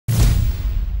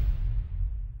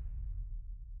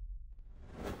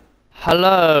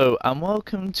Hello and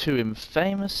welcome to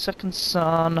inFAMOUS Second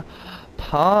Son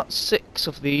Part 6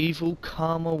 of the Evil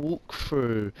Karma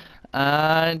walkthrough.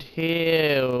 And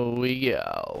here we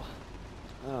go.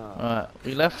 Right,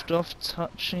 we left off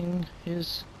touching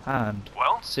his hand.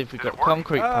 Well, See if we did got it work?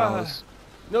 concrete powers.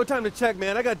 No time to check,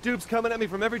 man. I got dupes coming at me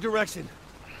from every direction.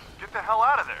 Get the hell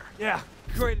out of there. Yeah,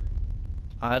 great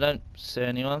I don't see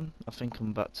anyone. I think I'm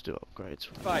about to do upgrades.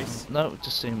 advice. No,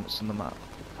 just seeing what's on the map.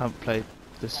 Haven't played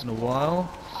this in a while.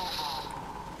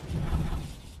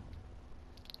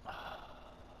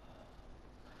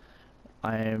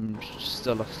 I am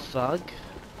still a thug.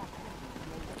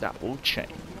 That will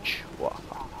change.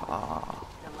 Wahaha.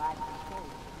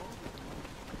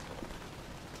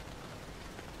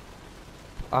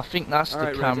 I think that's the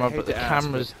Alright, Reg, I camera, hate but the to ask,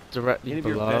 camera's directly Any of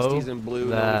your below. besties in blue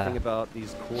know there. anything about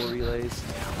these core relays?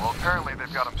 Well, apparently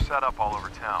they've got them set up all over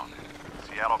town.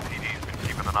 Seattle PD's been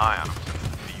keeping an eye on them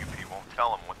since the DUP won't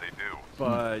tell them what they do.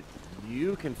 But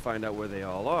you can find out where they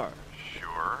all are.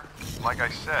 Sure. Like I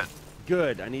said.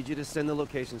 Good. I need you to send the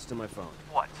locations to my phone.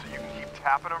 What, so you can keep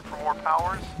tapping them for more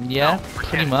powers? Yeah, No, forget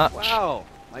pretty it. much. Wow.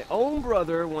 My own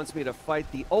brother wants me to fight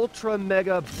the ultra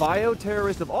mega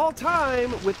bioterrorist of all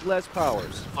time with less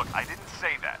powers. Look, I didn't say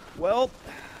that. Well,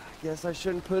 guess I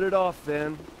shouldn't put it off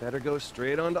then. Better go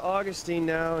straight on to Augustine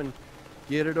now and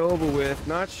get it over with.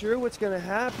 Not sure what's gonna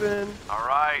happen.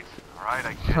 Alright, I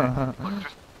get it. Look,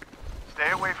 just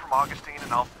stay away from Augustine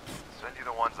and I'll send you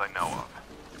the ones I know of.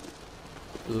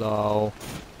 Lol.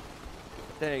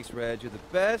 Thanks, Reg. You're the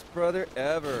best brother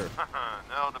ever.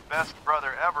 No, the best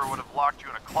brother ever would have locked you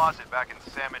in a closet back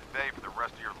in Salmon Bay for the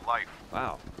rest of your life.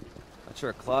 Wow. Not sure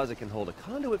a closet can hold a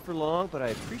conduit for long, but I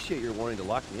appreciate your wanting to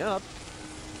lock me up.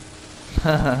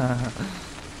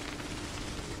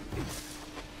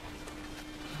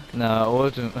 No, I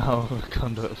wouldn't hold a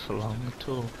conduit for long at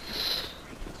all.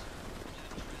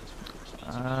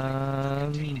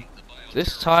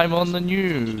 This time on the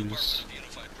news.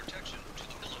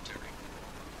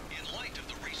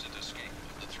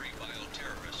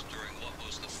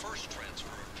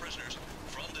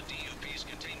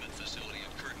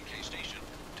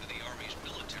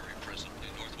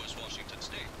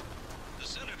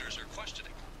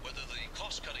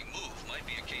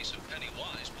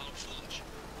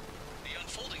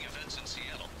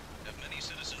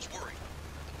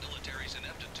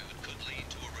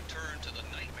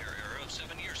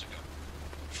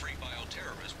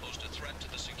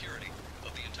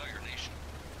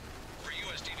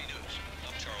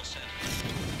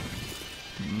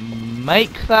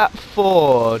 Make that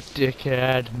 4,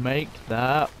 dickhead. Make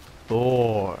that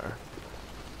 4.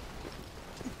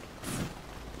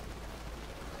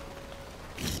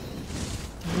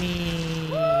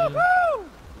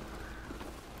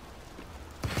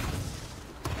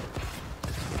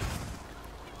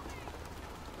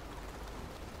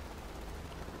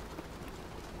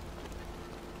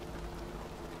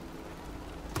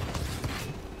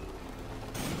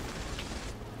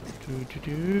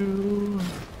 Woohoo!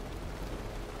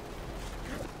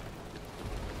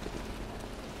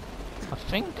 I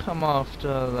think I'm after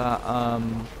that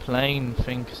plane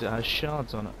thing because it has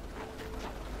shards on it.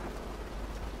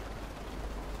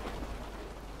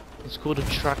 It's called a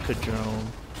tracker drone.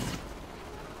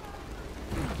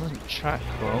 It doesn't track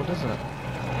well, does it?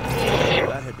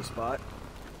 That hit the spot.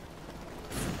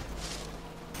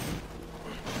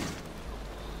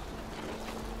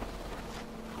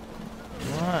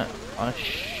 Right, I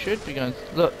should be going.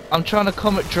 Look, I'm trying to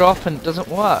comet drop and it doesn't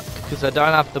work because I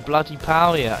don't have the bloody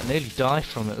power yet. I nearly died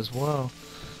from it as well.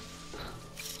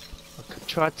 I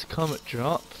tried to comet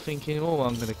drop, thinking, oh,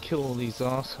 I'm gonna kill all these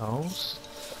assholes,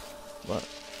 but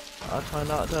I find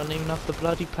out I don't even have the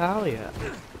bloody power yet.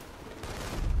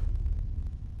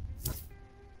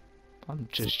 I'm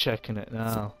just checking it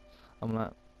now. I'm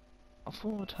like, I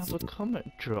thought I'd have a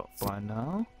comet drop by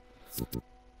now.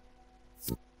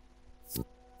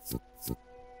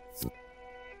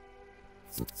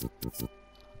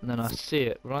 And then I see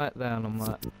it right there and I'm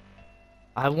like,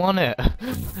 I want it!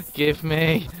 Give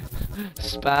me!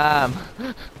 Spam!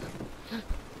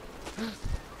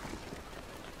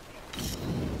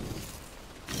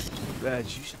 Reg,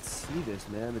 you should see this,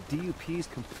 man. The DUP's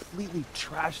completely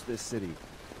trashed this city.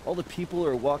 All the people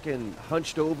are walking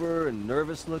hunched over and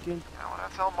nervous looking. Yeah, well,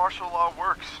 that's how martial law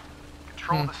works.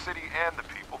 Control the city and the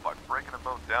people by breaking them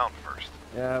both down first.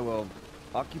 Yeah, well,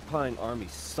 occupying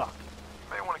armies suck.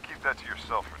 You may want to keep that to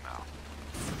yourself for now.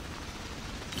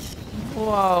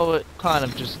 Well, it kind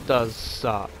of just does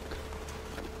suck.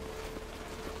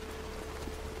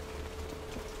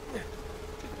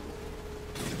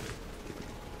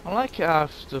 I like it. I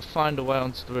have to find a way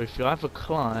onto the roof. You either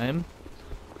climb,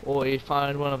 Or you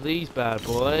find one of these bad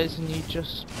boys and you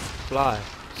just fly,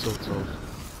 sort of.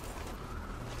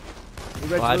 Hey,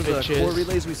 Reg, Bye, those core bitches.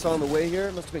 relays we saw on the way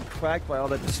here must have been cracked by all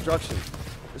that destruction.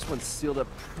 This one's sealed up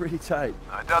pretty tight.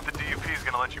 I doubt the DUP is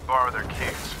gonna let you borrow their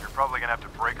keys. You're probably gonna have to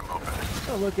break them open.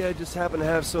 Oh, look, I just happen to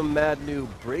have some mad new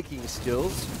braking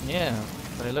skills. Yeah,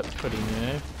 they look pretty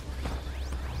new.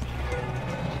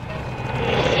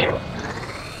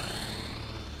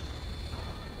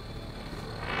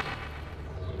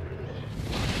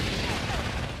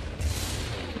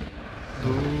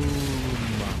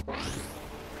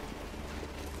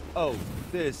 Oh,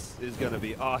 this is gonna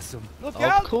be awesome. Look Of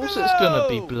out course below! it's gonna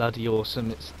be bloody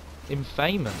awesome. It's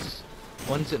inFAMOUS.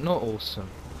 When's it not awesome?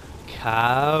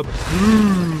 Kaboom!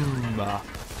 I'm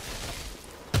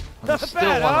Not still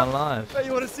bad, one huh? alive. Hey,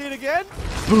 you wanna see it again?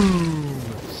 Boom!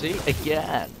 See?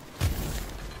 Again.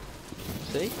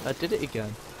 See? I did it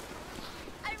again.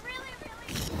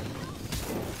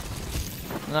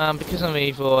 Because I'm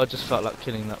evil, I just felt like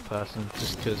killing that person.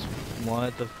 Just because,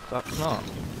 why the fuck not?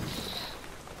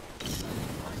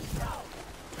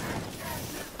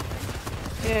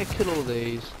 Yeah, kill all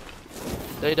these.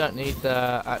 They don't need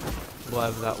their,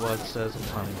 whatever that word says, I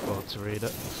can't even bother to read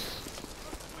it.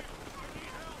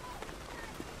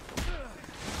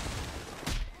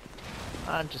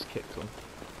 And just kick them.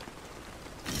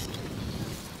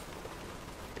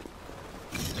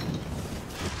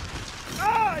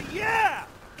 Ah, yeah!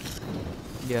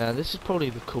 Yeah, this is probably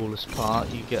the coolest part.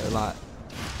 You get like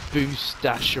boost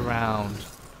dash around.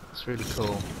 It's really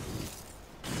cool.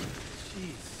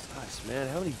 Jesus, man,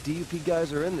 how many DUP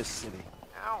guys are in this city?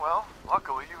 Yeah, well,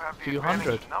 luckily you have the Few advantage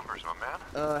hundred. of numbers, my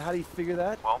man. How do you figure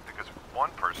that? Well, because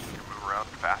one person can move around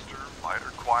faster,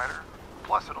 lighter, quieter.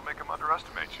 Plus, it'll make them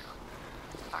underestimate you.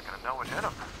 They're not gonna know what's in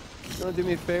them. You wanna do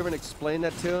me a favor and explain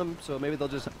that to them, so maybe they'll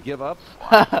just give up?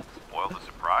 Spoil the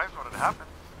surprise when it happens.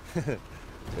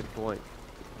 Good point.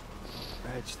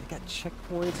 Reg, they got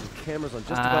checkpoints and cameras on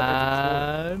just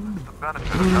about every corner. And The benefit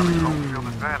of having home field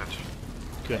advantage.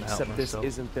 couldn't help Except this myself.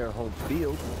 isn't their home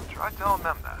field. Try telling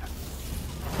them that.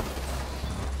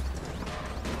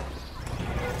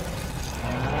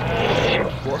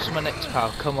 What's my next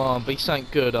power? Come on, be something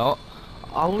good.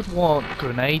 I would want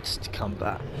grenades to come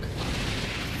back.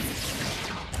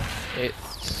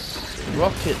 It's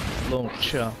rocket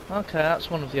launcher. Okay, that's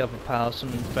one of the other powers from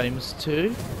inFAMOUS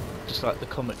 2. Just like the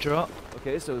comet drop.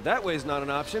 Okay, so that way's not an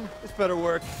option. This better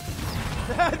work.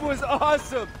 That was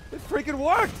awesome! It freaking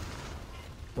worked!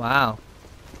 Wow.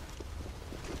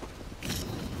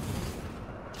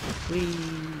 Whee.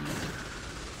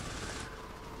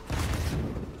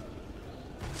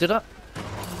 Did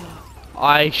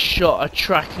I shot a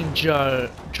tracking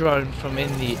drone from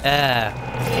in the air.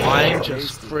 I'm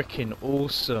just freaking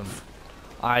awesome.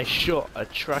 I shot a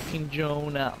tracking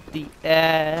drone out the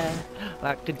air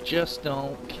like I just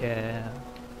don't care.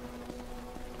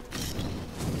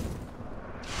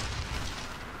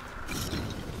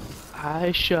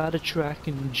 I shot a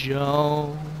tracking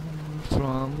drone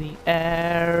from the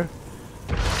air.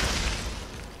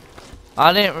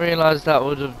 I didn't realise that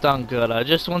would have done good. I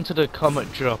just wanted a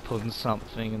comet drop on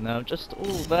something and they were just all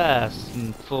there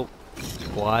and thought,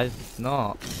 why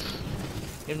not?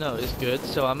 Even though it was good,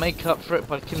 so I make up for it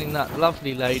by killing that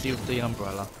lovely lady with the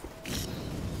umbrella.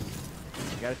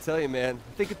 I gotta tell you, man,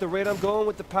 I think at the rate I'm going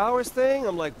with the powers thing,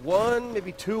 I'm like 1,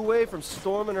 maybe 2 away from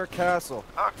storming her castle.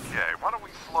 Okay, why don't we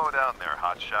slow down there,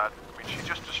 hotshot? I mean, she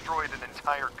just destroyed an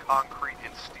entire concrete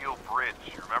and steel bridge,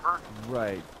 you remember?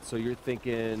 Right, so you're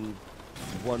thinking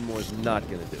one more's not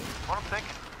gonna do it. What I'm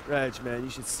thinking. Reg, man,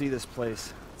 you should see this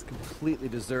place. It's completely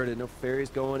deserted, no ferries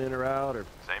going in or out, or...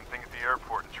 Same thing at the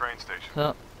airport and train station.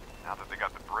 Huh. Now that they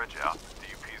got the bridge out, the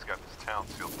DUP's got this town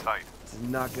sealed tight. It's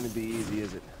not gonna be easy,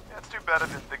 is it? Yeah, it's too bad I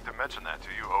didn't think to mention that to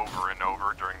you over and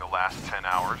over during the last 10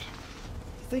 hours.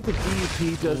 You think the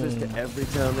DUP does this to every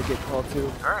town they get called to?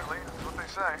 Apparently, that's what they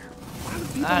say. Why do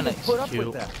people And even it's put up cute.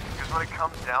 with that? Because when it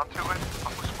comes down to it,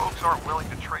 most folks aren't willing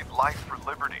to trade life for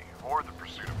liberty or the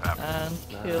pursuit of happiness.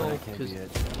 And Nah, kill, that can't be because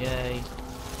it. yay.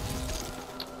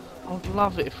 I'd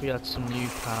love it if we had some new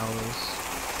powers.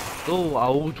 Oh,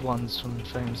 old ones from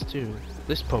inFAMOUS 2.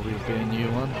 This probably would be a new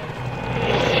one.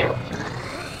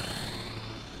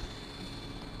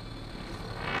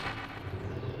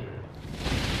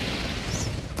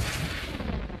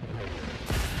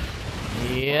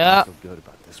 Yeah, I feel good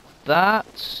about this one.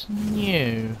 that's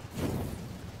new.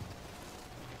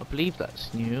 I believe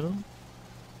that's new.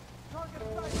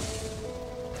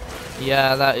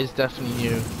 Yeah, that is definitely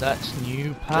new. That's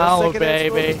new power, Just secondhand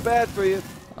smoke baby. is bad for you.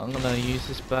 I'm gonna use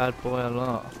this bad boy a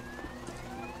lot.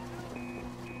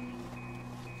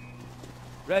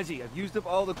 Reggie, I've used up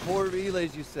all the core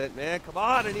relays you sent, man. Come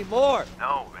on, I need more.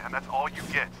 No, man, that's all you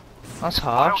get. That's The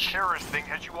harsh. bioterrorist thing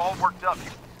has you all worked up.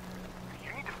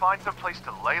 You need to find some place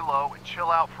to lay low and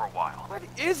chill out for a while. What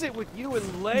is it with you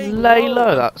and laying Lay low? low,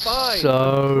 I'm that's fine.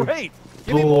 so I'm great.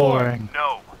 Give me more. boring.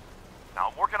 No. Now,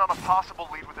 I'm working on a possible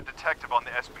lead with a detective on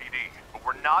the SPD, but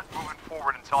we're not moving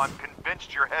forward until I'm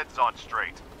convinced your head's on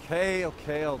straight. Okay,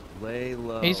 I'll lay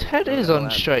low. His head is Well, on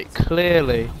that's- straight,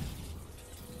 clearly.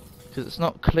 Because it's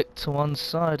not clicked to one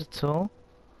side at all.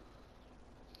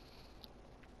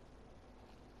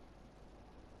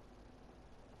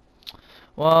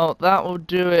 Well, that will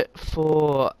do it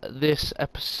for this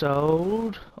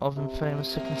episode of inFAMOUS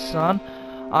Second Son.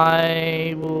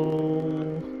 I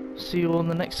will see you on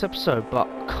the next episode, but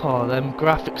God, them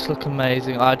graphics look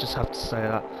amazing. I just have to say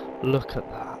that. Look at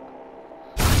that.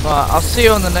 Right, I'll see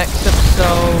you on the next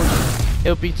episode.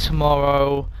 It'll be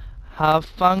tomorrow. Have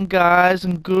fun, guys,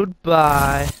 and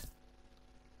goodbye.